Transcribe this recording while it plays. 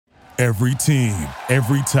Every team,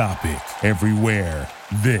 every topic, everywhere.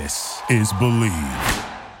 This is Believe.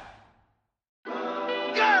 Girl,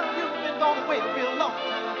 you've been gone away a real long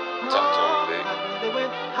time. Talk to him, Vic. I really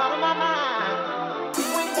went out of my mind. You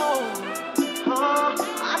ain't know.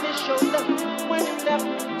 I miss your love when you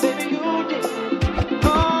left. Baby, you did.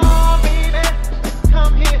 Oh, baby,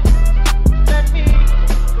 come here. Let me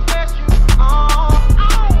caress you. Oh,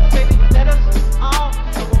 baby, let us all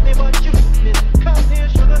know me what you did. Come here,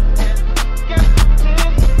 sugar, and get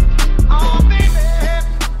this. Oh, baby,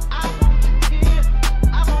 I want you here.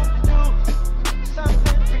 I want to do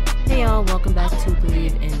something for you. Hey y'all, welcome back to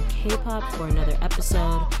Believe in K-Pop for another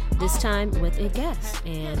episode, this time with a guest.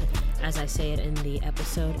 And as I say it in the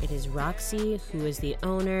episode, it is Roxy, who is the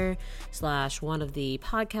owner / one of the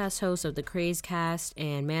podcast hosts of the Craze Cast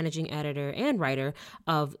and managing editor and writer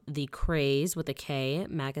of the Craze with a K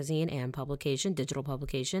magazine and publication, digital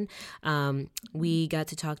publication. We got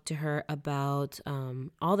to talk to her about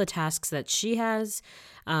all the tasks that she has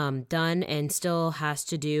done and still has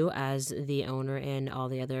to do as the owner and all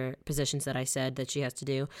the other positions that I said that she has to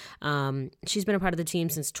do. She's been a part of the team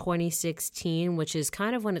since 2016, which is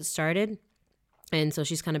kind of when it started. And so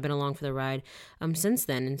she's kind of been along for the ride since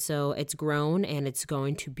then. And so it's grown and it's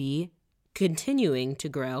going to be continuing to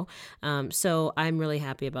grow. So I'm really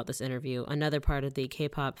happy about this interview. Another part of the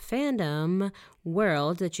K-pop fandom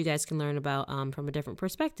world that you guys can learn about from a different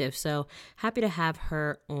perspective. So happy to have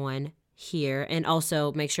her on here. And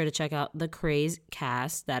also make sure to check out the Craze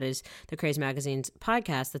Cast. That is the Craze Magazine's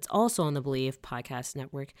podcast that's also on the Believe Podcast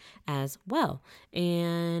Network as well.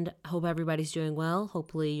 And I hope everybody's doing well.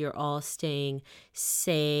 Hopefully you're all staying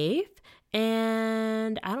safe.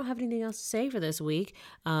 And I don't have anything else to say for this week.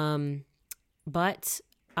 But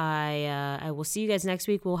I will see you guys next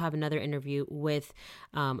week. We'll have another interview with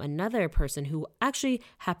another person who actually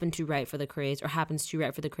happened to write for the Craze, or happens to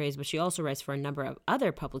write for the Craze, but she also writes for a number of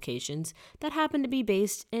other publications that happen to be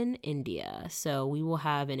based in India. So we will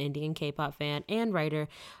have an Indian K-pop fan and writer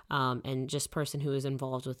and just person who is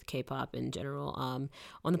involved with K-pop in general on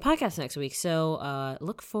the podcast next week. So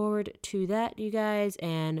look forward to that, you guys.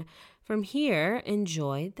 And from here,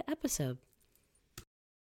 enjoy the episode.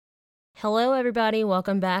 Hello, everybody.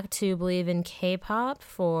 Welcome back to Believe in K-Pop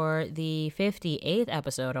for the 58th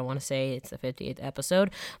episode. I want to say it's the 58th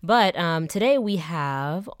episode. But today we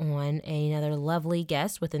have on another lovely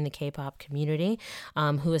guest within the K-pop community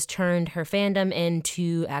who has turned her fandom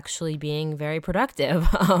into actually being very productive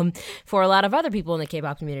for a lot of other people in the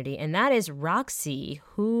K-pop community. And that is Roxy,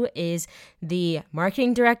 who is the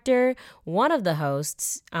marketing director, one of the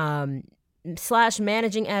hosts, /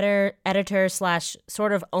 managing editor /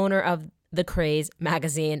 sort of owner of the Craze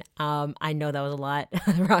magazine. I know that was a lot,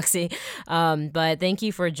 Roxy, but thank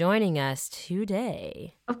you for joining us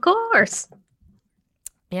today. Of course.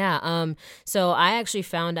 Yeah. So I actually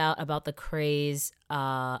found out about the Craze.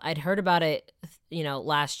 I'd heard about it, around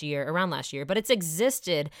last year, but it's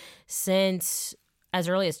existed since as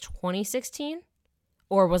early as 2016,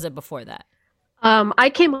 or was it before that? I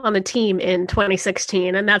came on the team in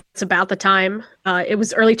 2016, and that's about the time. It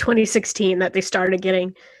was early 2016 that they started getting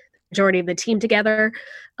the majority of the team together.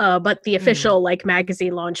 But the official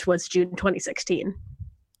magazine launch was June 2016.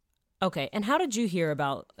 Okay. And how did you hear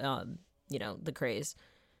about, the Craze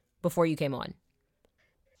before you came on?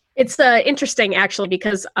 It's interesting, actually,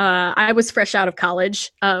 because I was fresh out of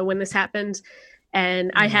college when this happened.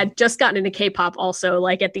 And I had just gotten into K-pop also,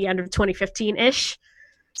 at the end of 2015-ish.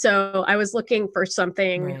 So I was looking for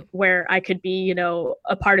something where I could be,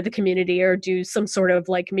 a part of the community or do some sort of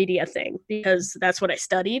media thing, because that's what I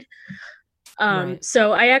studied.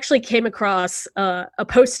 So I actually came across a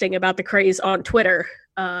posting about the Craze on Twitter.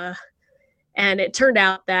 And it turned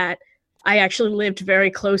out that I actually lived very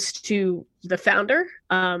close to the founder.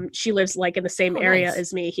 She lives in the same area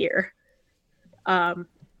as me here.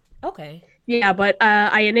 Okay. Yeah, but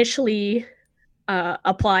I initially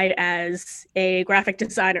applied as a graphic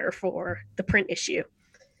designer for the print issue.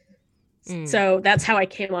 So that's how I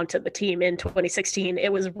came onto the team in 2016.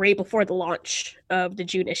 It was right before the launch of the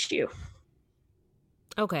June issue.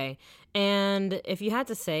 Okay. And if you had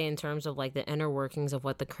to say in terms of the inner workings of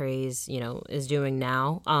what the Craze, is doing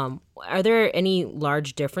now, are there any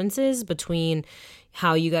large differences between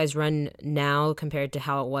how you guys run now compared to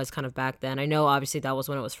how it was kind of back then? I know obviously that was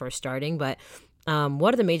when it was first starting, but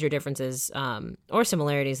what are the major differences or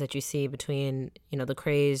similarities that you see between, the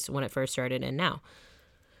Craze when it first started and now?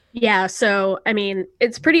 Yeah, so,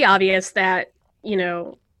 it's pretty obvious that,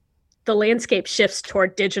 the landscape shifts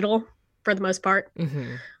toward digital for the most part.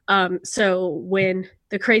 So when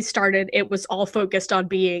the Craze started, it was all focused on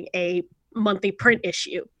being a monthly print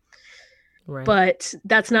issue. Right. but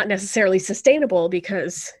that's not necessarily sustainable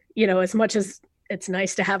because, as much as it's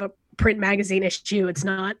nice to have a print magazine issue, it's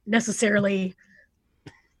not necessarily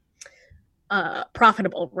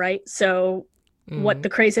profitable, right? So what the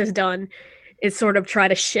craze has done is sort of try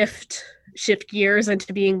to shift gears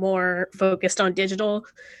into being more focused on digital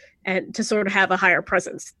and to sort of have a higher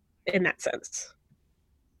presence in that sense.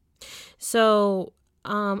 So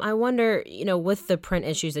I wonder, with the print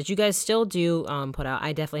issues that you guys still do put out,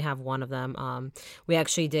 I definitely have one of them. We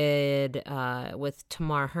actually did with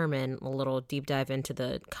Tamar Herman a little deep dive into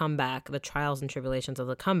the comeback, the trials and tribulations of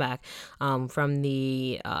the comeback from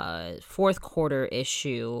the fourth quarter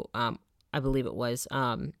issue, I believe it was,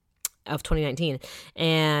 of 2019,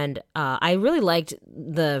 and I really liked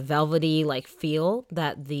the velvety feel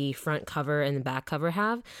that the front cover and the back cover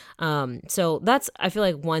have. So that's, I feel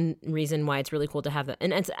like, one reason why it's really cool to have that.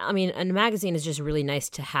 And it's, a magazine is just really nice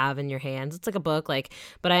to have in your hands. It's like a book,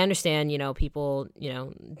 but I understand, people,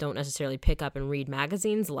 don't necessarily pick up and read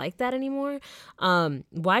magazines like that anymore.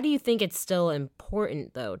 Why do you think it's still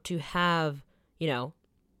important though to have,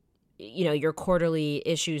 your quarterly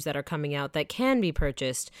issues that are coming out that can be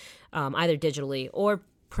purchased either digitally or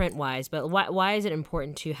print wise, but why is it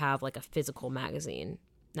important to have a physical magazine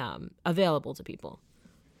available to people?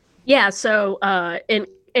 Yeah. So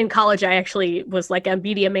in college, I actually was a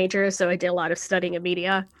media major. So I did a lot of studying of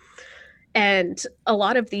media, and a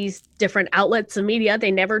lot of these different outlets of media, they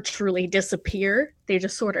never truly disappear. They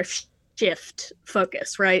just sort of shift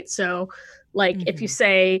focus. Right. So if you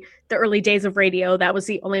say the early days of radio, that was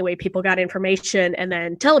the only way people got information. And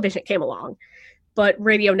then television came along, but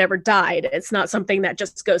radio never died. It's not something that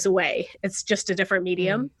just goes away. It's just a different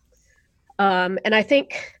medium. And I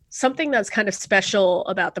think something that's kind of special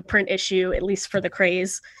about the print issue, at least for the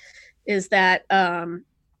craze, is that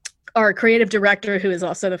our creative director, who is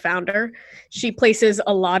also the founder, she places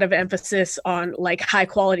a lot of emphasis on high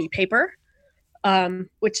quality paper.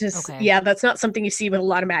 Which is, that's not something you see with a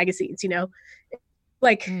lot of magazines,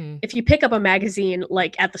 if you pick up a magazine,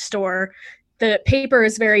 at the store, the paper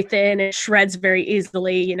is very thin, it shreds very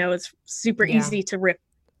easily, it's super easy to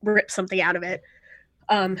rip something out of it.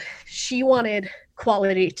 She wanted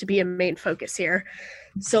quality to be a main focus here.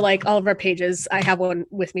 So all of our pages, I have one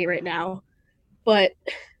with me right now, but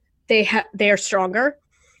they are stronger.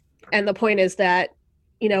 And the point is that,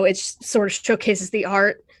 it sort of showcases the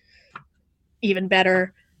art even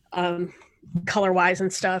better, color wise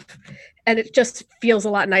and stuff. And it just feels a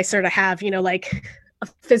lot nicer to have, a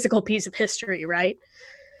physical piece of history, right?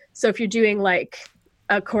 So if you're doing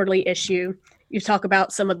a quarterly issue, you talk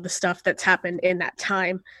about some of the stuff that's happened in that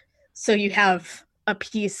time. So you have a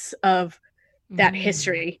piece of that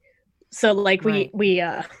history. So we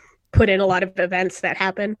put in a lot of events that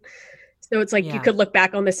happen. So it's you could look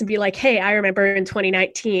back on this and be like, hey, I remember in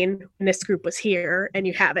 2019 when this group was here, and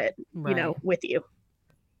you have it, with you.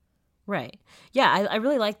 Right. Yeah, I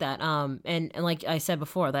really like that. And like I said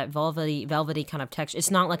before, that velvety kind of texture. It's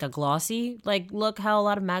not a glossy look how a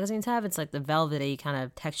lot of magazines have. It's the velvety kind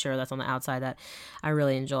of texture that's on the outside that I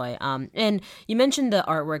really enjoy. And you mentioned the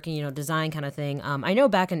artwork and design kind of thing. I know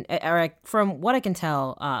from what I can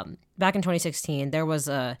tell, back in 2016 there was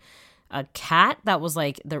a cat that was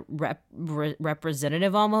the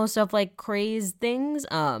representative almost of craze things,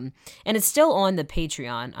 and it's still on the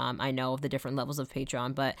Patreon. I know of the different levels of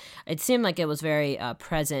Patreon, but it seemed like it was very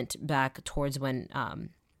present back towards when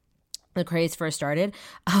the craze first started.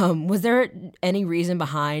 Was there any reason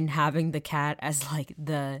behind having the cat as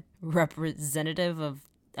the representative of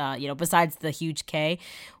besides the huge K,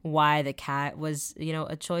 why the cat was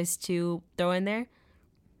a choice to throw in there?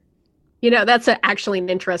 That's actually an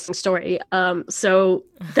interesting story. So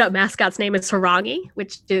the mascot's name is Harangi,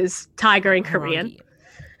 which is tiger in Korean.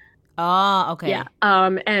 Oh, okay. Yeah.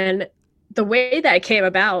 And the way that it came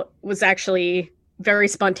about was actually very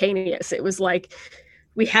spontaneous. It was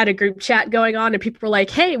we had a group chat going on and people were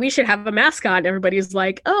like, hey, we should have a mascot. And everybody was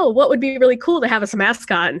like, oh, what would be really cool to have as a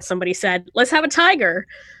mascot? And somebody said, let's have a tiger.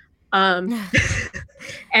 And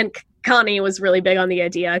Connie was really big on the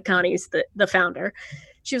idea. Connie's the founder.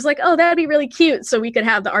 She was like, oh, that'd be really cute. So we could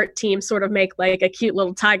have the art team sort of make a cute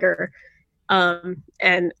little tiger.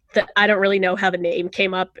 And I don't really know how the name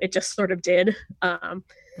came up. It just sort of did.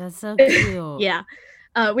 That's so cute. Yeah.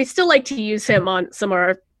 We still like to use him on some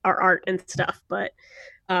of our art and stuff, but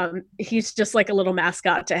he's just a little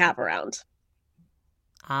mascot to have around.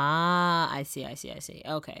 Ah, I see.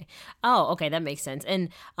 Okay. Oh, okay, that makes sense. And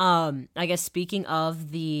I guess speaking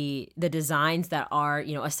of the designs that are,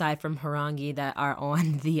 aside from Harangi that are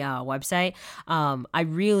on the website, I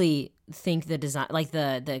really think the design,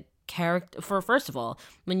 the character for, first of all,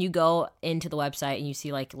 when you go into the website and you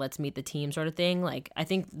see like let's meet the team sort of thing, like I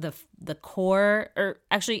think the core, or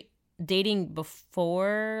actually dating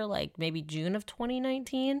before like maybe June of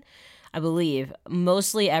 2019, I believe,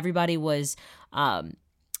 mostly everybody was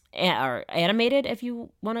or animated, if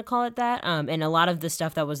you want to call it that, and a lot of the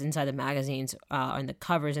stuff that was inside the magazines and the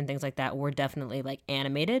covers and things like that were definitely like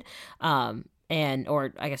animated, and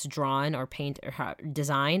or I guess drawn or paint or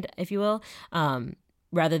designed, if you will,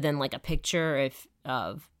 rather than like a picture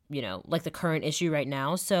of you know, like the current issue right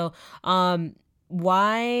now. So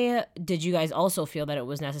why did you guys also feel that it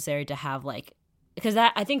was necessary to have like, because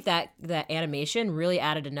that, I think that animation really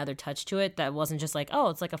added another touch to it that wasn't just like, oh,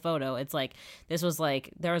 it's like a photo. It's like, this was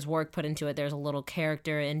like, there was work put into it. There's a little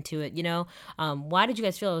character into it, you know? Why did you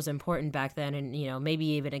guys feel it was important back then? And, you know, maybe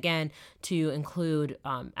even again to include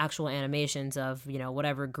actual animations of, you know,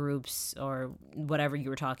 whatever groups or whatever you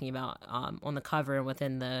were talking about on the cover and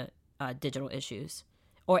within the digital issues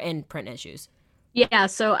or in print issues? Yeah,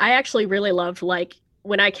 so I actually really loved, like,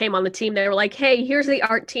 when I came on the team, they were like, hey, here's the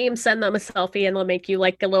art team, send them a selfie and they'll make you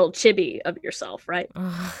like a little chibi of yourself, right?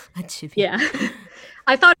 Oh, a chibi. Yeah.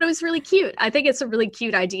 I thought it was really cute. I think it's a really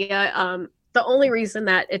cute idea. The only reason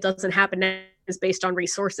that it doesn't happen now is based on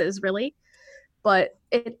resources, really. But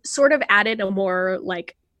it sort of added a more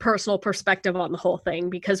like personal perspective on the whole thing,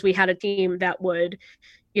 because we had a team that would,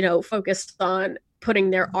 you know, focus on putting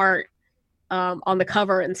their art on the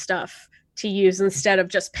cover and stuff to use instead of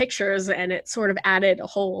just pictures, and it sort of added a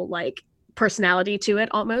whole like personality to it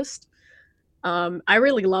almost. I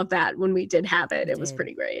really love that when we did have it. It was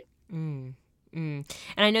pretty great. And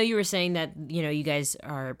I know you were saying that, you know, you guys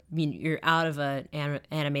are, you're out of an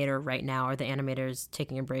animator right now, or the animator's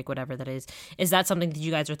taking a break, whatever that is. Is that something that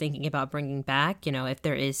you guys are thinking about bringing back? You know, if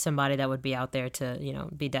there is somebody that would be out there to, you know,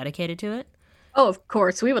 be dedicated to it? Oh, of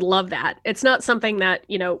course. We would love that. It's not something that,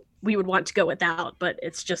 you know, we would want to go without, but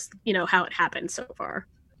it's just, you know, how it happened so far.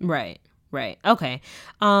 Right. Okay.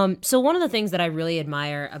 So one of the things that I really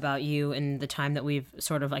admire about you and the time that we've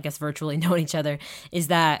sort of, I guess, virtually known each other is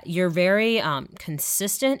that you're very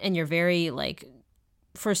consistent, and you're very like,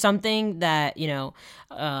 for something that, you know,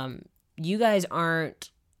 you guys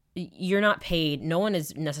you're not paid. No one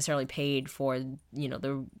is necessarily paid for, you know,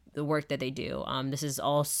 the work that they do. This is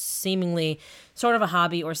all seemingly sort of a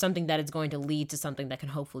hobby or something that is going to lead to something that can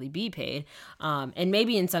hopefully be paid. And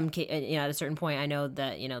maybe in some case, you know, at a certain point, I know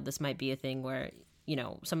that, you know, this might be a thing where, you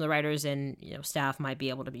know, some of the writers and, you know, staff might be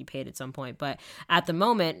able to be paid at some point. But at the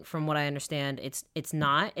moment, from what I understand, it's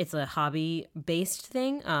not. It's a hobby-based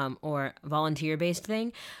thing, or volunteer-based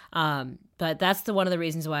thing. But that's one of the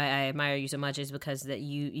reasons why I admire you so much, is because that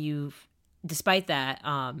you've despite that,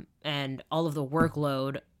 and all of the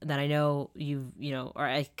workload that I know you know, or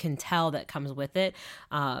I can tell that comes with it,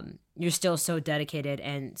 you're still so dedicated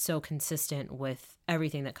and so consistent with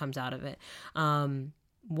everything that comes out of it.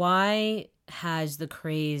 Why has the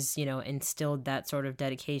craze, you know, instilled that sort of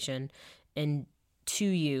dedication into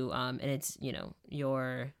you, and it's, you know,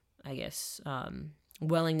 your, I guess,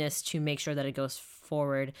 willingness to make sure that it goes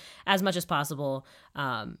forward as much as possible,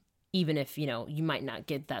 even if, you know, you might not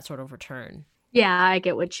get that sort of return? Yeah, I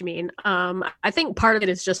get what you mean. I think part of it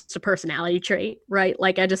is just a personality trait, right?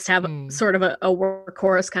 Like I just have sort of a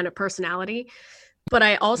workhorse kind of personality. But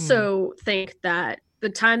I also think that the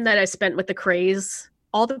time that I spent with the craze,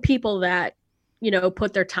 all the people that, you know,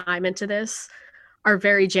 put their time into this are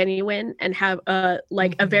very genuine and have a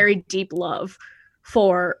very deep love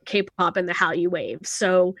for K-pop and the Hallyu Wave.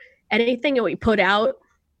 So anything that we put out,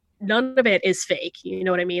 none of it is fake. You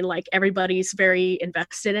know what I mean? Like everybody's very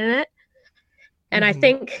invested in it. And I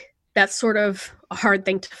think that's sort of a hard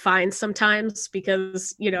thing to find sometimes,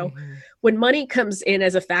 because, you know, when money comes in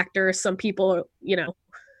as a factor, some people, you know,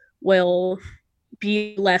 will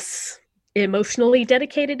be less emotionally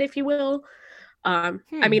dedicated, if you will. I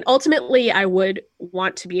mean, ultimately, I would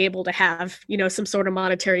want to be able to have, you know, some sort of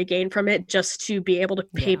monetary gain from it, just to be able to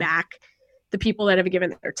pay back the people that have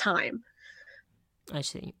given their time. I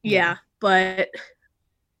see. Yeah, but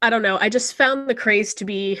I don't know. I just found the craze to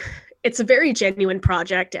be, it's a very genuine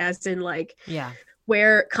project, as in like,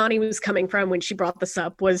 where Connie was coming from when she brought this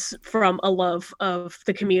up was from a love of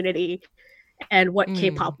the community and what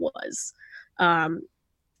K-pop was.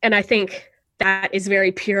 And I think that is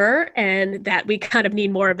very pure, and that we kind of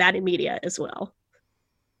need more of that in media as well.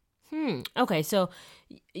 Okay, so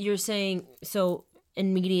you're saying, so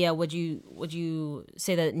in media, would you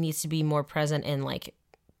say that it needs to be more present in like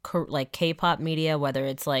K-pop media, whether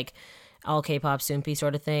it's like all K-pop, Soompi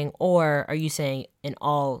sort of thing, or are you saying in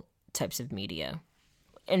all types of media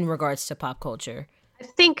in regards to pop culture? I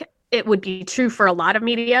think it would be true for a lot of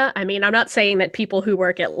media. I mean, I'm not saying that people who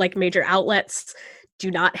work at like major outlets do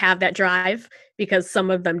not have that drive, because some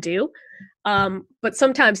of them do. But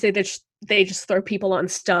sometimes they just throw people on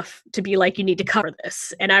stuff to be like, you need to cover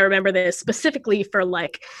this. And I remember this specifically for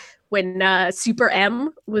like when Super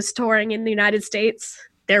M was touring in the United States.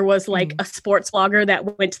 There was like a sports blogger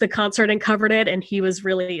that went to the concert and covered it, and he was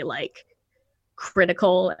really like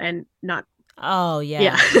critical and not. Oh yeah,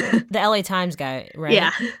 Yeah. the LA Times guy, right?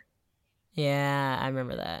 Yeah. Yeah, I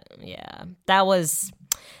remember that. Yeah, that was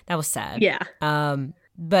sad. Yeah.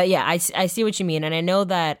 But yeah, I see what you mean, and I know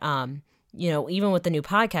that even with the new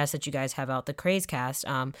podcast that you guys have out, the Craze Cast,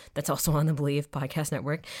 that's also on the Believe Podcast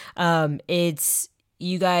Network. It's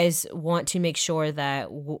you guys want to make sure that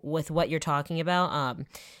with what you're talking about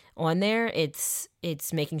on there, it's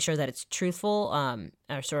making sure that it's truthful,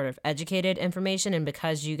 or sort of educated information. And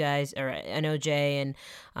because you guys, or I know Jay and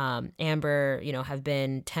Amber, have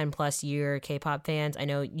been 10+ year K-pop fans. I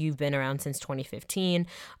know you've been around since 2015.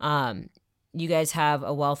 You guys have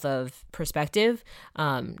a wealth of perspective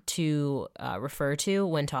to refer to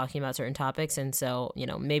when talking about certain topics. And so,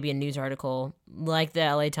 maybe a news article like the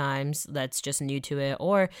LA Times that's just new to it,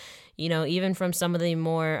 or, even from some of the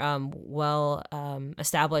more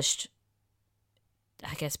established,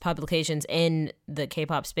 I guess, publications in the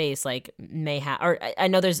K-pop space, like I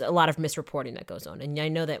know there's a lot of misreporting that goes on. And I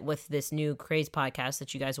know that with this new Craze podcast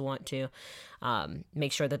that you guys want to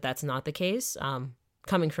make sure that that's not the case.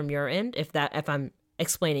 Coming from your end, if I'm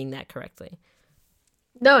explaining that correctly.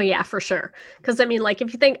 No, yeah, for sure. Because I mean, like,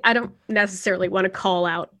 if you think, I don't necessarily want to call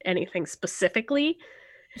out anything specifically.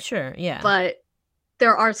 Sure, yeah. But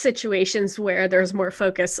there are situations where there's more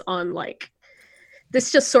focus on, like,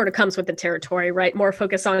 this just sort of comes with the territory, right? More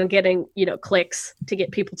focus on getting, clicks to get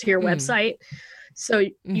people to your website. So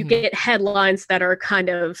you get headlines that are kind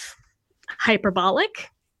of hyperbolic.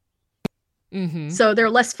 So they're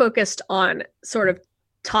less focused on sort of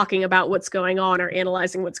talking about what's going on or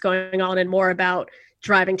analyzing what's going on, and more about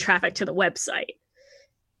driving traffic to the website.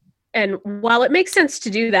 And while it makes sense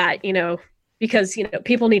to do that, because,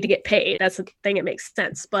 people need to get paid, that's the thing, it makes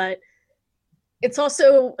sense. But it's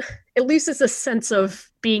also, it loses a sense of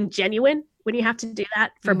being genuine when you have to do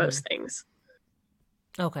that for most things.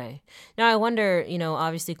 Okay. Now I wonder,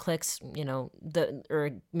 obviously clicks,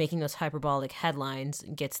 or making those hyperbolic headlines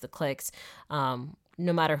gets the clicks,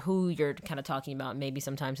 no matter who you're kind of talking about, maybe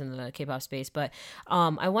sometimes in the K-pop space. But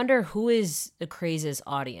I wonder who is the Craze's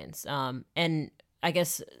audience. And I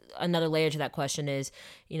guess another layer to that question is,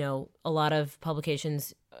 a lot of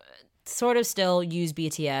publications sort of still use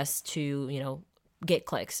BTS to, get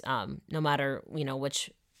clicks, no matter,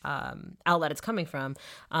 which outlet it's coming from,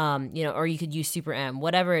 or you could use Super M,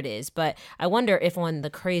 whatever it is. But I wonder if on the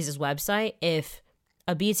Craze's website, if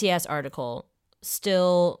a BTS article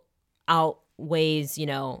still outweighs,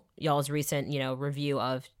 y'all's recent, review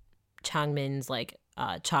of Changmin's like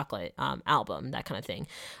chocolate album, that kind of thing.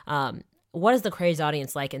 What is the Craze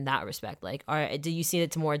audience like in that respect? Like, do you see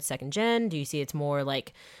it's more second gen? Do you see it's more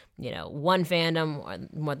like, one fandom or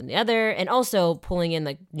more than the other? And also pulling in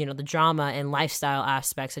the drama and lifestyle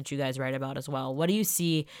aspects that you guys write about as well. What do you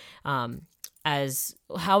see as,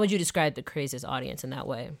 how would you describe the Craze's audience in that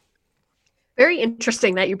way? Very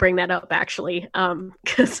interesting that you bring that up, actually,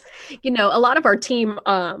 because, a lot of our team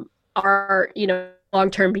are,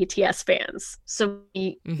 long-term BTS fans. So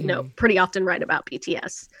we, pretty often write about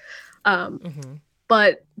BTS.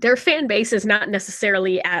 But their fan base is not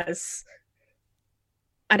necessarily as,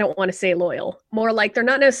 I don't want to say loyal, more like they're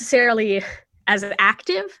not necessarily as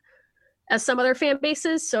active as some other fan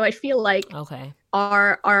bases. So I feel like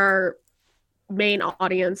our main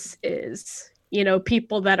audience is,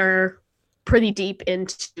 people that are pretty deep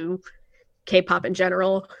into K-pop in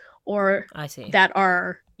general, or that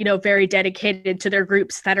are, very dedicated to their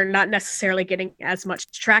groups that are not necessarily getting as much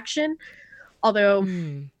traction. Although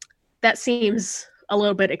that seems a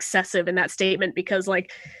little bit excessive in that statement, because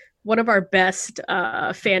like one of our best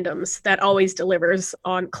fandoms that always delivers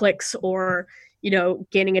on clicks or,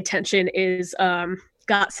 gaining attention is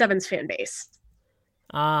GOT7's fan base.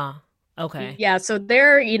 Okay. Yeah, so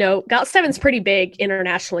they're, GOT7's pretty big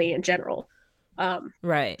internationally in general.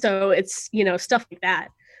 Right. So it's, stuff like that.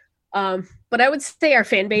 But I would say our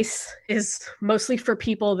fan base is mostly for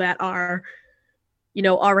people that are,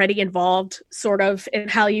 already involved sort of in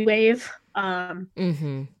Hallyu Wave.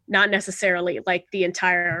 Not necessarily like the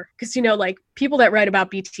entire, because, like people that write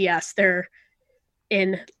about BTS, they're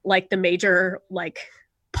in like the major like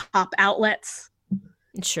pop outlets.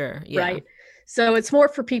 Sure. Yeah. Right. So it's more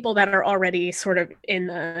for people that are already sort of in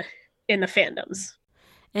the fandoms.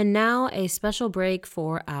 And now a special break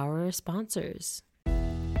for our sponsors.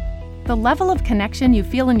 The level of connection you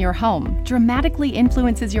feel in your home dramatically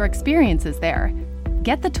influences your experiences there.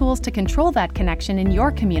 Get the tools to control that connection in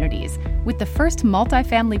your communities with the first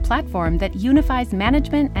multifamily platform that unifies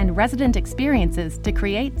management and resident experiences to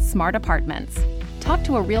create smart apartments. Talk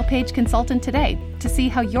to a RealPage consultant today to see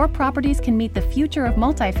how your properties can meet the future of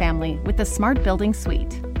multifamily with the Smart Building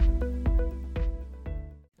Suite.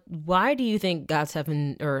 Why do you think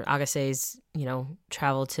GOT7 or Agassiz,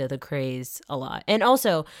 travel to the craze a lot? And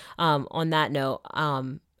also, on that note,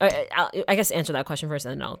 I guess answer that question first,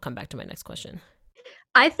 and then I'll come back to my next question.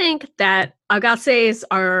 I think that Agassiz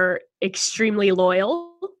are extremely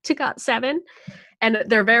loyal to GOT7, and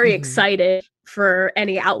they're very excited for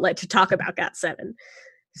any outlet to talk about GOT7.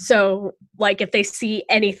 So, like, if they see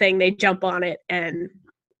anything, they jump on it, and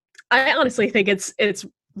I honestly think it's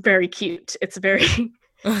very cute. It's very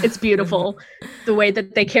it's beautiful the way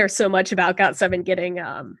that they care so much about GOT7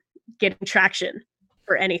 getting traction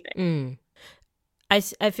for anything. I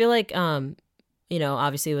feel like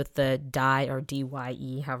obviously with the DIE or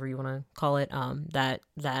DYE, however you want to call it,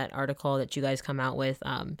 that article that you guys come out with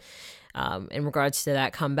in regards to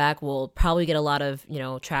that comeback will probably get a lot of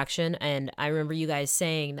traction. And I remember you guys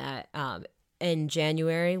saying that in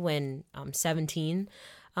January when 17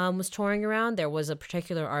 was touring around, there was a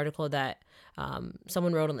particular article that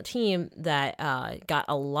someone wrote on the team that got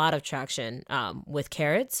a lot of traction with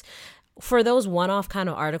Carrots. For those one-off kind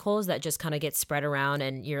of articles that just kind of get spread around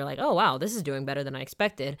and you're like, oh, wow, this is doing better than I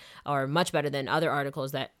expected, or much better than other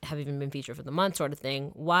articles that have even been featured for the month sort of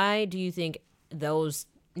thing, why do you think those,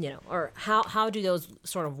 or how do those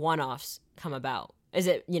sort of one-offs come about? Is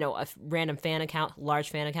it, a random fan account, large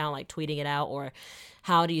fan account, like tweeting it out, or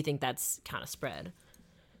how do you think that's kind of spread?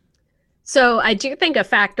 So I do think a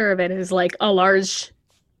factor of it is like a large,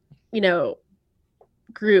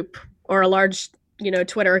 group or a large,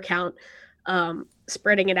 Twitter account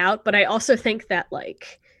spreading it out. But I also think that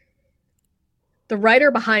like the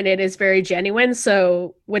writer behind it is very genuine.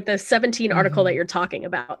 So with the 17 article that you're talking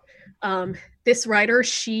about, this writer,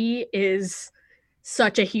 she is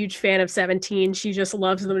such a huge fan of 17. She just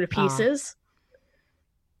loves them to pieces.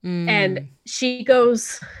 And she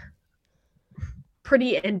goes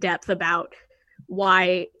pretty in depth about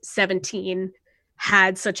why 17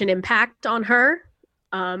 had such an impact on her.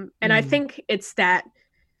 And I think it's that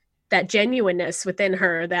genuineness within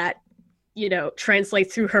her that,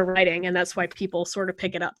 translates through her writing. And that's why people sort of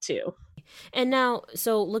pick it up too. And now,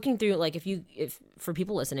 so looking through, like if for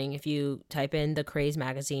people listening, if you type in the Craze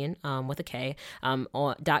magazine with a K .com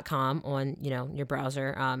on, your browser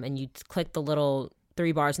and you click the little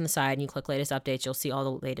 3 bars on the side and you click latest updates, you'll see all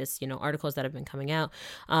the latest, articles that have been coming out.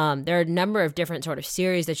 There are a number of different sort of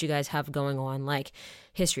series that you guys have going on, like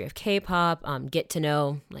history of K-pop, get to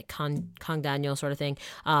know, like Kang Daniel sort of thing.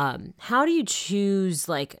 How do you choose,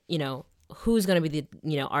 like, who's going to be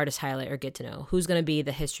the, artist highlight or get to know? Who's going to be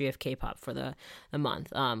the history of K-pop for the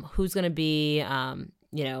month? Who's going to be,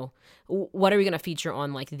 what are we going to feature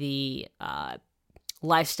on, like, the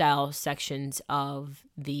lifestyle sections of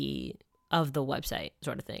the website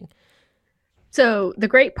sort of thing? So the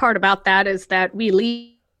great part about that is that we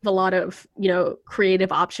leave a lot of,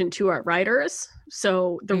 creative option to our writers.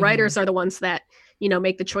 So the writers are the ones that,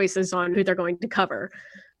 make the choices on who they're going to cover.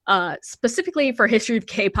 Specifically for history of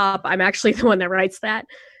K-pop, I'm actually the one that writes that.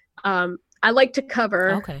 I like to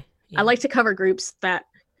cover, I like to cover groups that,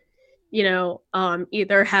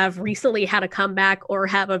 either have recently had a comeback or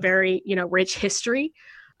have a very, rich history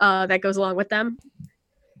that goes along with them.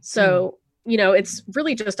 So, it's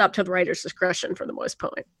really just up to the writer's discretion for the most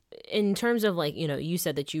part. In terms of, like, you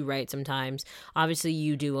said that you write sometimes. Obviously,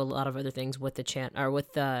 you do a lot of other things with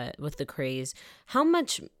the with the Craze. How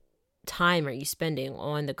much time are you spending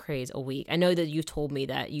on the Craze a week? I know that you've told me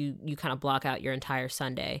that you kind of block out your entire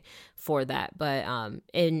Sunday for that, but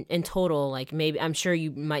in total, like, maybe I'm sure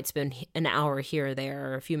you might spend an hour here or there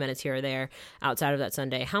or a few minutes here or there outside of that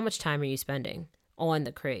Sunday. How much time are you spending on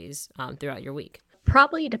the Craze throughout your week?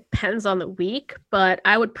 Probably depends on the week, but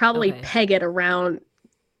I would probably peg it around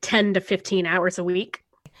 10 to 15 hours a week.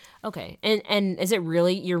 Okay. And is it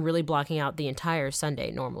really, you're really blocking out the entire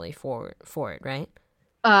Sunday normally for it, right?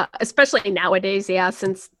 Especially nowadays, yeah,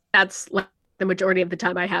 since that's like the majority of the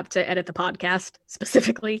time I have to edit the podcast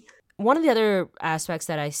specifically. One of the other aspects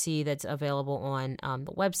that I see that's available on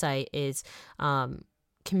the website is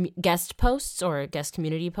guest posts or guest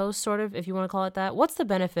community posts, sort of, if you want to call it that. What's the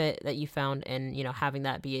benefit that you found in, having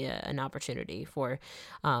that be an opportunity for,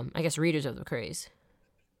 I guess, readers of the Craze?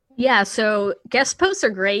 Yeah, so guest posts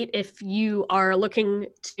are great if you are looking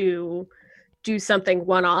to do something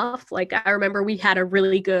one-off. Like, I remember we had a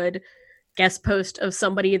really good guest post of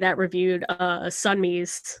somebody that reviewed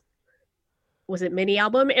Sunmi's was it mini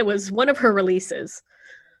album? It was one of her releases.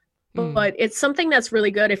 But it's something that's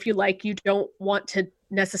really good if you don't want to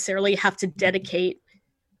necessarily have to dedicate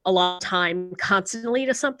a lot of time constantly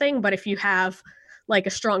to something. But if you have like a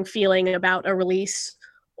strong feeling about a release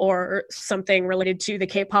or something related to the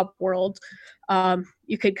K-pop world,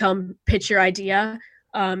 you could come pitch your idea,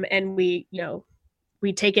 and we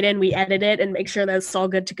take it in, we edit it and make sure that it's all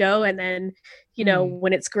good to go. And then,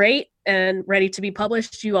 when it's great and ready to be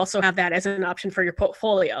published, you also have that as an option for your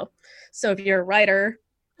portfolio. So if you're a writer,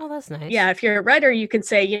 oh, that's nice. Yeah, if you're a writer, you can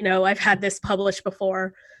say, I've had this published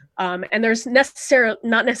before. And there's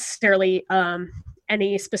not necessarily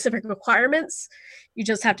any specific requirements. You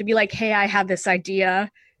just have to be like, hey, I have this idea.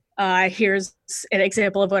 Here's an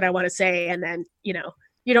example of what I want to say. And then,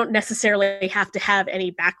 you don't necessarily have to have any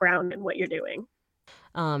background in what you're doing.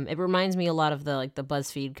 It reminds me a lot of the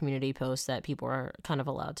BuzzFeed community posts that people are kind of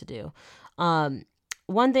allowed to do.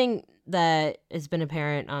 One thing that has been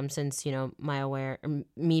apparent since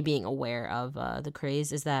me being aware of the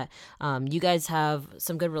craze is that you guys have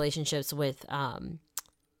some good relationships with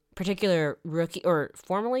particular rookie or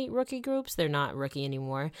formerly rookie groups. They're not rookie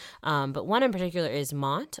anymore, but one in particular is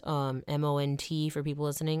Mont, MONT for people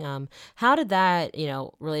listening. How did that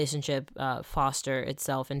relationship foster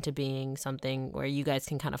itself into being something where you guys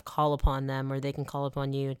can kind of call upon them or they can call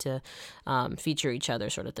upon you to feature each other,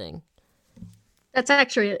 sort of thing? That's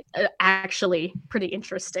actually pretty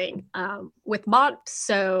interesting with Mont.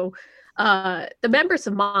 So the members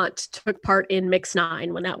of Mont took part in Mix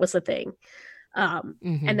 9 when that was a thing,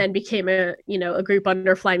 and then became a group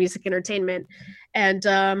under Fly Music Entertainment. And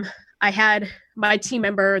I had my team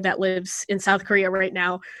member that lives in South Korea right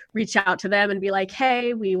now reach out to them and be like,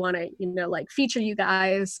 hey, we want to feature you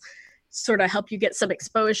guys, sort of help you get some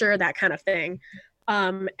exposure, that kind of thing.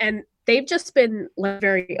 And they've just been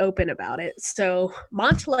very open about it. So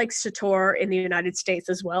Mont likes to tour in the United States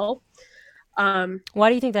as well. Why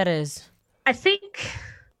do you think that is? I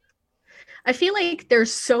feel like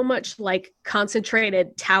there's so much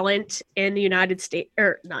concentrated talent in the United States,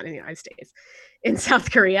 or not in the United States, in South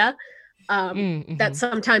Korea, that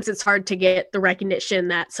sometimes it's hard to get the recognition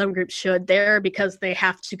that some groups should there because they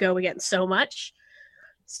have to go against so much.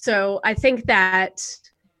 So I think that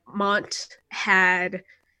Mont had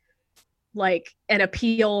an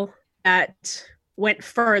appeal that went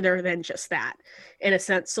further than just that, in a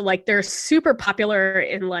sense. So they're super popular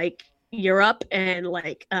in Europe and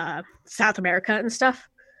South America and stuff,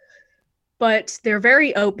 but they're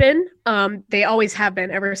very open. They always have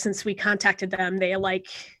been ever since we contacted them.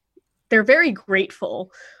 They're very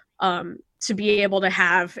grateful to be able to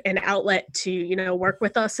have an outlet to work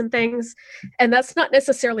with us and things. And that's not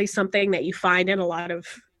necessarily something that you find in a lot of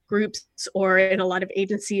groups or in a lot of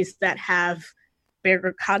agencies that have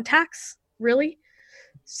bigger contacts, really.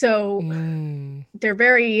 So they're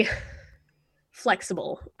very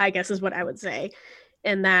flexible, I guess is what I would say,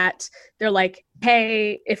 in that they're like,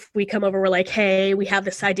 hey, if we come over, we're like, hey, we have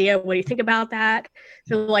this idea, what do you think about that?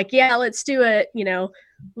 They're like, yeah, let's do it,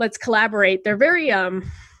 let's collaborate. They're very I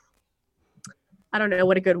don't know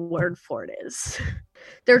what a good word for it is.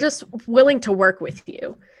 They're just willing to work with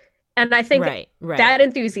you. And I think that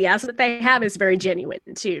enthusiasm that they have is very genuine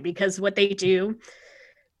too, because what they do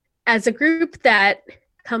as a group that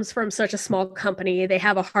comes from such a small company, they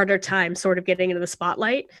have a harder time sort of getting into the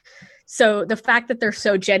spotlight. So the fact that they're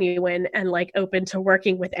so genuine and open to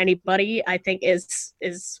working with anybody, I think is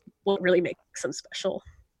what really makes them special.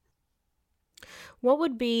 What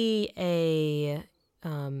would be a,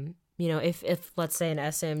 if let's say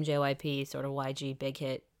an SM, JYP, sort of YG big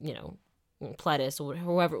hit, Pledis or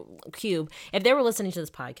whoever, Cube, if they were listening to this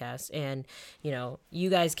podcast and you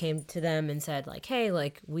guys came to them and said hey,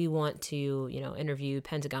 we want to interview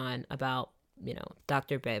Pentagon about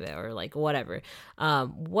Dr. Bebe or whatever,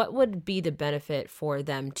 what would be the benefit for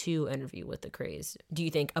them to interview with the craze, do you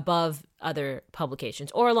think, above other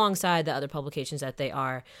publications or alongside the other publications that they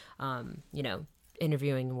are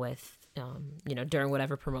interviewing with during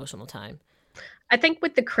whatever promotional time? I think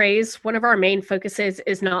with the craze, one of our main focuses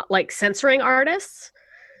is not censoring artists.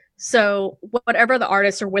 So whatever the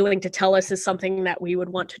artists are willing to tell us is something that we would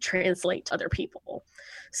want to translate to other people.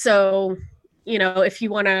 So, if you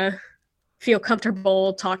want to feel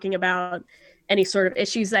comfortable talking about any sort of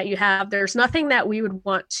issues that you have, there's nothing that we would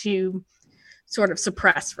want to sort of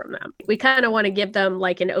suppress from them. We kind of want to give them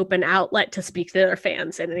an open outlet to speak to their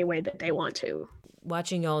fans in any way that they want to.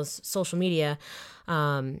 Watching y'all's social media,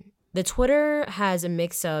 the Twitter has a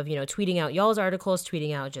mix of, tweeting out y'all's articles,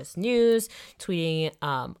 tweeting out just news, tweeting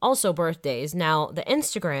also birthdays. Now, the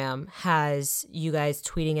Instagram has you guys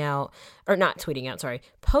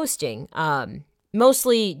posting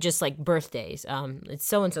mostly just like birthdays. It's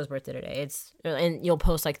so and so's birthday today. And you'll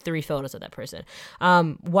post like 3 photos of that person.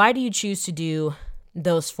 Why do you choose to do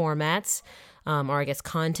those formats, or I guess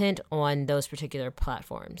content on those particular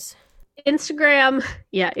platforms?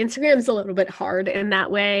 Instagram's a little bit hard in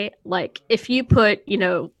that way. Like if you put,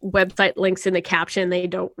 website links in the caption, they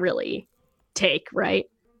don't really take, right?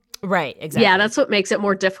 Right, exactly. Yeah, that's what makes it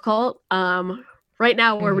more difficult. Right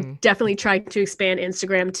now we're definitely trying to expand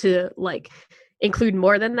Instagram to like include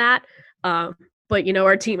more than that. But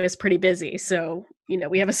our team is pretty busy, so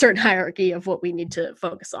we have a certain hierarchy of what we need to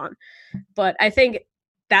focus on. But I think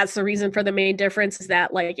that's the reason for the main difference is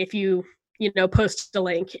that like if you post a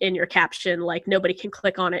link in your caption, like nobody can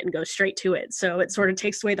click on it and go straight to it. So it sort of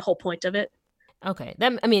takes away the whole point of it. Okay.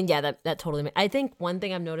 That totally I think one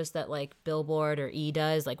thing I've noticed that like Billboard or E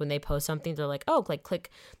does, like when they post something, they're like, oh, like click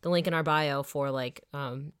the link in our bio for like,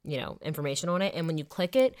 information on it. And when you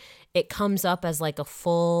click it, it comes up as like a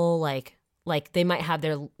full, like they might have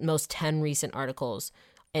their most 10 recent articles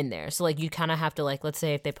in there. So like you kind of have to like, let's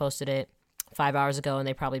say if they posted it 5 hours ago and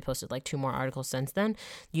they probably posted like 2 more articles since then,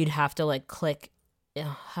 you'd have to like click,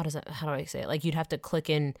 how do I say it? Like you'd have to click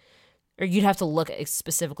in, or you'd have to look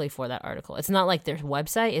specifically for that article. It's not like their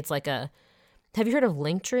website. It's like have you heard of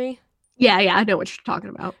Linktree? Yeah, I know what you're talking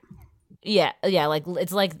about. Yeah, like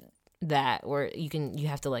it's like that where you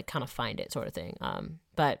have to like kind of find it sort of thing.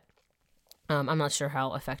 But I'm not sure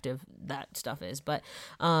how effective that stuff is, but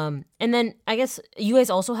and then I guess you guys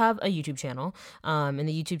also have a YouTube channel, and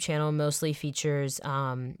the YouTube channel mostly features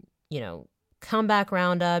comeback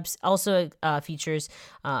roundups, also features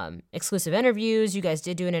exclusive interviews. You guys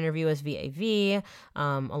did do an interview with VAV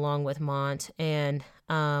along with Mont, and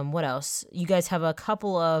what else? You guys have a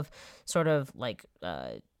couple of sort of like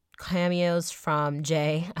cameos from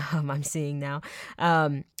Jay. I'm seeing now,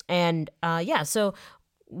 so.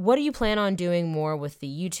 What do you plan on doing more with the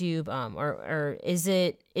YouTube, or is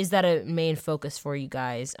that a main focus for you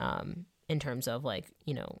guys in terms of like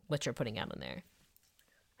what you're putting out on there?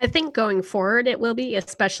 I think going forward it will be,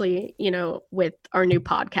 especially with our new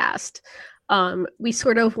podcast. We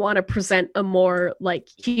sort of want to present a more like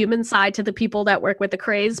human side to the people that work with the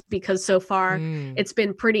craze, because so far it's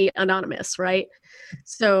been pretty anonymous, right?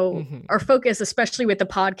 So our focus, especially with the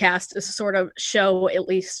podcast, is to sort of show, at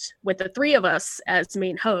least with the 3 of us as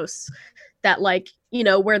main hosts, that like,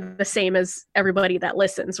 we're the same as everybody that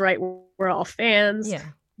listens, right? We're all fans. Yeah.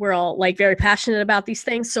 We're all like very passionate about these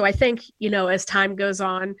things. So I think, as time goes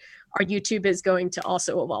on, our YouTube is going to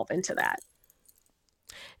also evolve into that.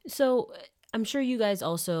 So I'm sure you guys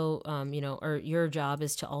also, or your job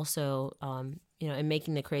is to also, in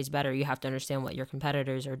making the craze better, you have to understand what your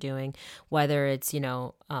competitors are doing, whether it's,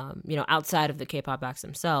 outside of the K-pop acts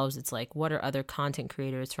themselves. It's like, what are other content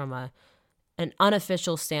creators from an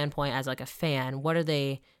unofficial standpoint as like a fan? What are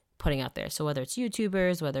they putting out there? So whether it's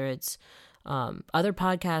YouTubers, whether it's other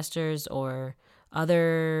podcasters or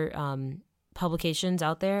other publications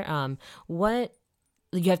out there, what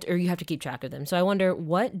you have to keep track of them. So I wonder,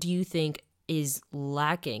 what do you think is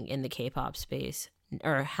lacking in the K-pop space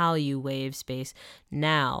or Hallyu Wave space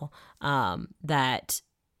now that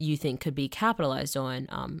you think could be capitalized on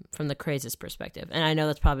from the craze's perspective? And I know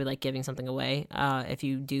that's probably like giving something away if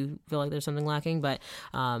you do feel like there's something lacking, but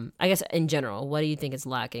I guess in general, what do you think is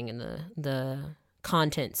lacking in the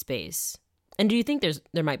content space? And do you think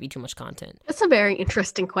there might be too much content? That's a very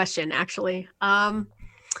interesting question, actually.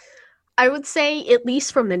 I would say, at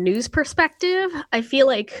least from the news perspective, I feel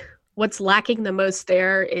like what's lacking the most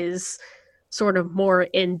there is sort of more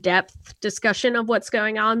in-depth discussion of what's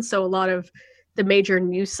going on. So a lot of the major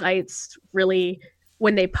news sites really,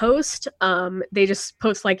 when they post, they just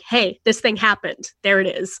post like, hey, this thing happened. There it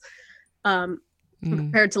is.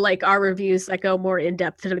 Compared to like our reviews that go more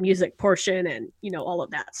in-depth to the music portion and, all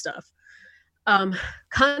of that stuff.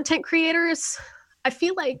 Content creators, I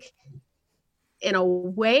feel like in a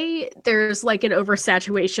way there's like an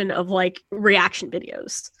oversaturation of like reaction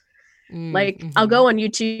videos. I'll go on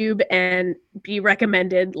YouTube and be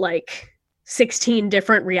recommended like 16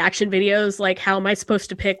 different reaction videos. Like, how am I supposed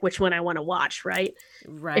to pick which one I want to watch, right?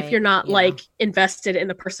 If you're not like invested in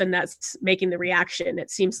the person that's making the reaction, it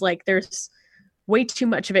seems like there's way too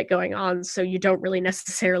much of it going on, so you don't really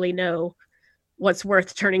necessarily know what's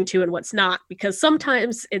worth turning to and what's not, because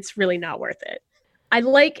sometimes it's really not worth it.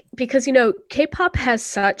 Because K-pop has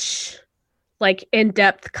such like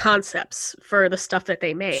in-depth concepts for the stuff that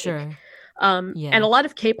they make. Sure. And a lot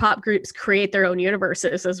of K-pop groups create their own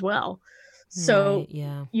universes as well. So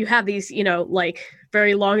you have these, like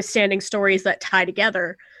very long-standing stories that tie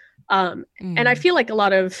together. And I feel like a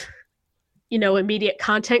lot of immediate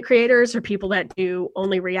content creators or people that do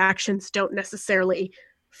only reactions don't necessarily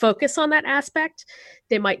focus on that aspect.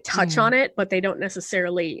 They might touch on it, but they don't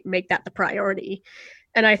necessarily make that the priority.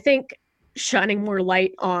 And I think shining more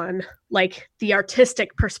light on like the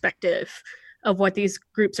artistic perspective of what these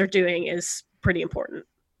groups are doing is pretty important.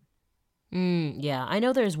 Yeah, I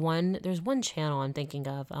know there's one channel I'm thinking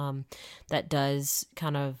of that does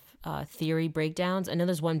kind of theory breakdowns. I know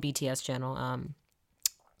there's one BTS channel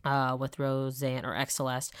with Roseanne or X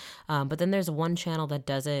Celeste, but then there's one channel that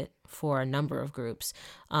does it for a number of groups.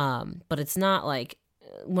 But it's not like,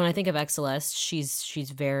 when I think of X Celeste,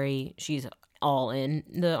 she's all in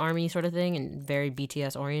the army sort of thing and very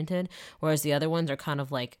BTS oriented, whereas the other ones are kind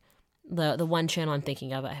of like the one channel I'm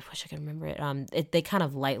thinking of, I wish I could remember it. They kind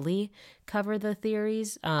of lightly cover the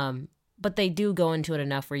theories, but they do go into it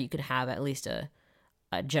enough where you could have at least a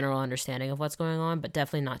general understanding of what's going on, but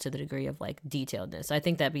definitely not to the degree of like detailedness. I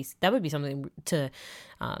think that would be something to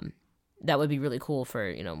that would be really cool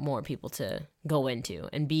for more people to go into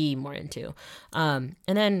and be more into. And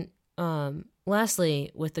then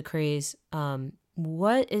lastly, with the craze,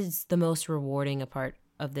 what is the most rewarding part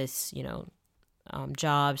of this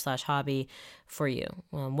job / hobby for you?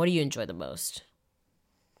 What do you enjoy the most?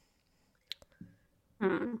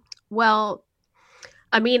 Well,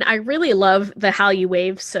 I mean, I really love the Hallyu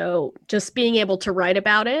Wave, so just being able to write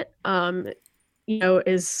about it,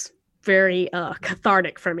 is very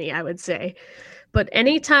cathartic for me, I would say. But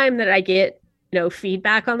anytime that I get,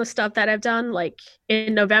 feedback on the stuff that I've done, like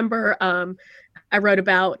in November, I wrote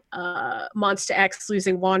about Monsta X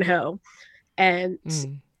losing Wonho, and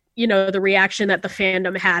the reaction that the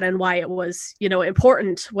fandom had and why it was,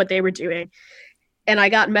 important what they were doing. And I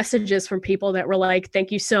got messages from people that were like,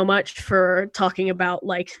 thank you so much for talking about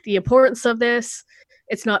like the importance of this.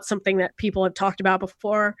 It's not something that people have talked about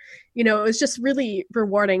before. It was just really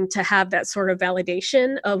rewarding to have that sort of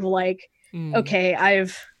validation of like, okay,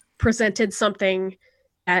 I've presented something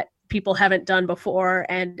that people haven't done before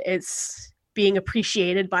and it's being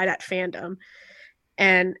appreciated by that fandom.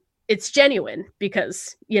 And it's genuine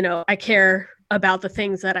because, I care about the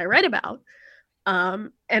things that I write about.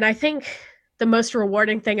 And I think the most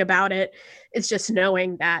rewarding thing about it is just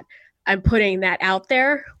knowing that I'm putting that out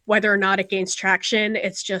there, whether or not it gains traction.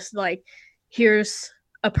 It's just like, here's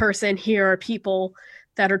a person, here are people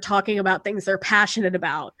that are talking about things they're passionate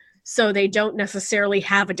about. So they don't necessarily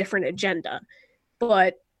have a different agenda,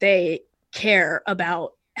 but they care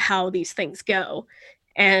about how these things go.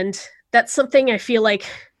 And that's something I feel like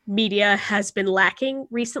media has been lacking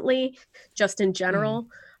recently, just in general.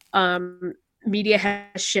 Media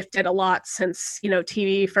has shifted a lot since,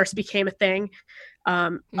 TV first became a thing.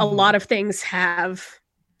 A lot of things have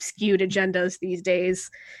skewed agendas these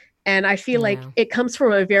days. And I feel like it comes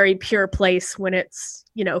from a very pure place when it's,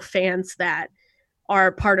 fans that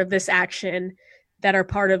are part of this action, that are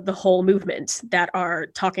part of the whole movement, that are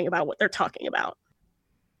talking about what they're talking about.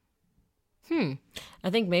 I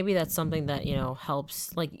think maybe that's something that,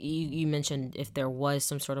 helps. Like you mentioned, if there was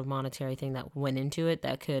some sort of monetary thing that went into it,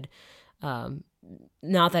 that could,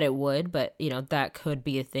 not that it would, but, that could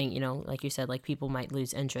be a thing, like you said, like people might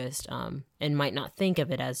lose interest and might not think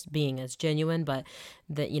of it as being as genuine, but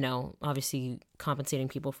that, obviously compensating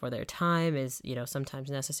people for their time is,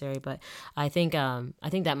 sometimes necessary. But I think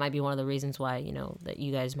that might be one of the reasons why, that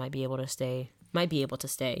you guys might be able to stay,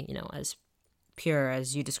 as pure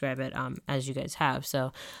as you describe it, as you guys have.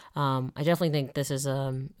 So I definitely think this is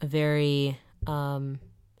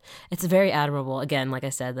it's very admirable, again, like I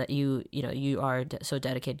said, that you are so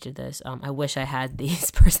dedicated to this. I wish I had these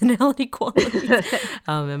personality qualities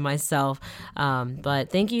in myself. But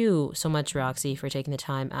thank you so much, Roxy, for taking the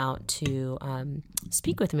time out to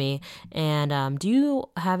speak with me. And do you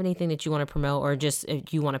have anything that you want to promote, or just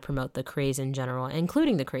if you want to promote the Craze in general,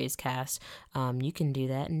 including the Craze Cast, you can do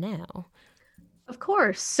that now. Of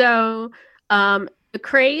course. So the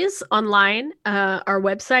Craze online, our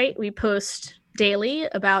website, we post daily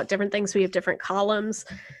about different things. We have different columns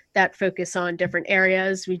that focus on different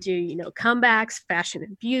areas. We do, comebacks, fashion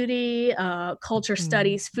and beauty, culture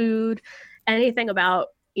studies, food, anything about,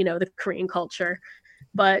 the Korean culture.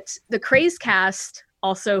 But the Craze Cast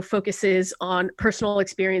also focuses on personal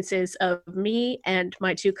experiences of me and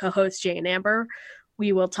my two co-hosts, Jay and Amber.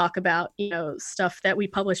 We will talk about, stuff that we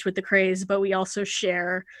publish with the Craze, but we also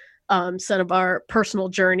share some of our personal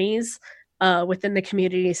journeys within the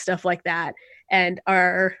community, stuff like that. And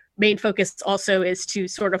our main focus also is to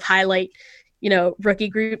sort of highlight, rookie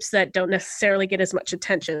groups that don't necessarily get as much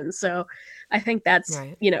attention. So I think that's,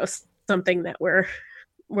 right. Something that we're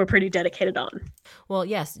we're pretty dedicated on. Well,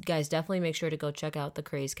 yes, guys, definitely make sure to go check out the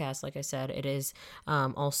Crazecast. Like I said, it is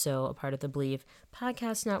also a part of the Believe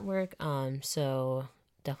Podcast Network. So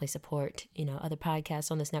definitely support, other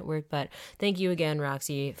podcasts on this network. But thank you again,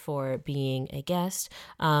 Roxy, for being a guest.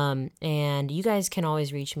 And you guys can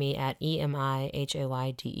always reach me at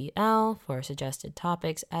EMIHAYDEL for suggested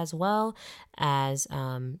topics, as well as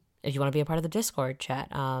if you want to be a part of the Discord chat.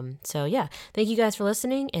 So yeah, thank you guys for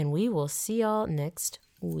listening, and we will see y'all next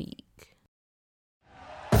week.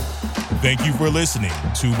 Thank you for listening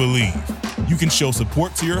to Believe. You can show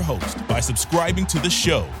support to your host by subscribing to the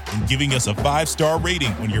show and giving us a 5-star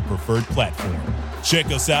rating on your preferred platform. Check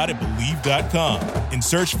us out at Believe.com and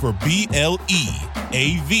search for BLEAV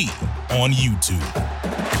on YouTube.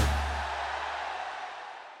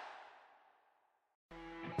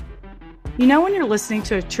 You know when you're listening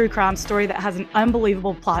to a true crime story that has an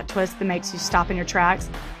unbelievable plot twist that makes you stop in your tracks?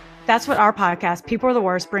 That's what our podcast, People Are the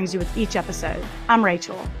Worst, brings you with each episode. I'm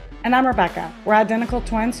Rachel. And I'm Rebecca. We're identical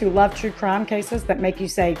twins who love true crime cases that make you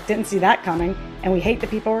say, didn't see that coming, and we hate the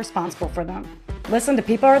people responsible for them. Listen to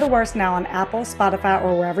People Are the Worst now on Apple, Spotify,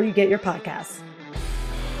 or wherever you get your podcasts.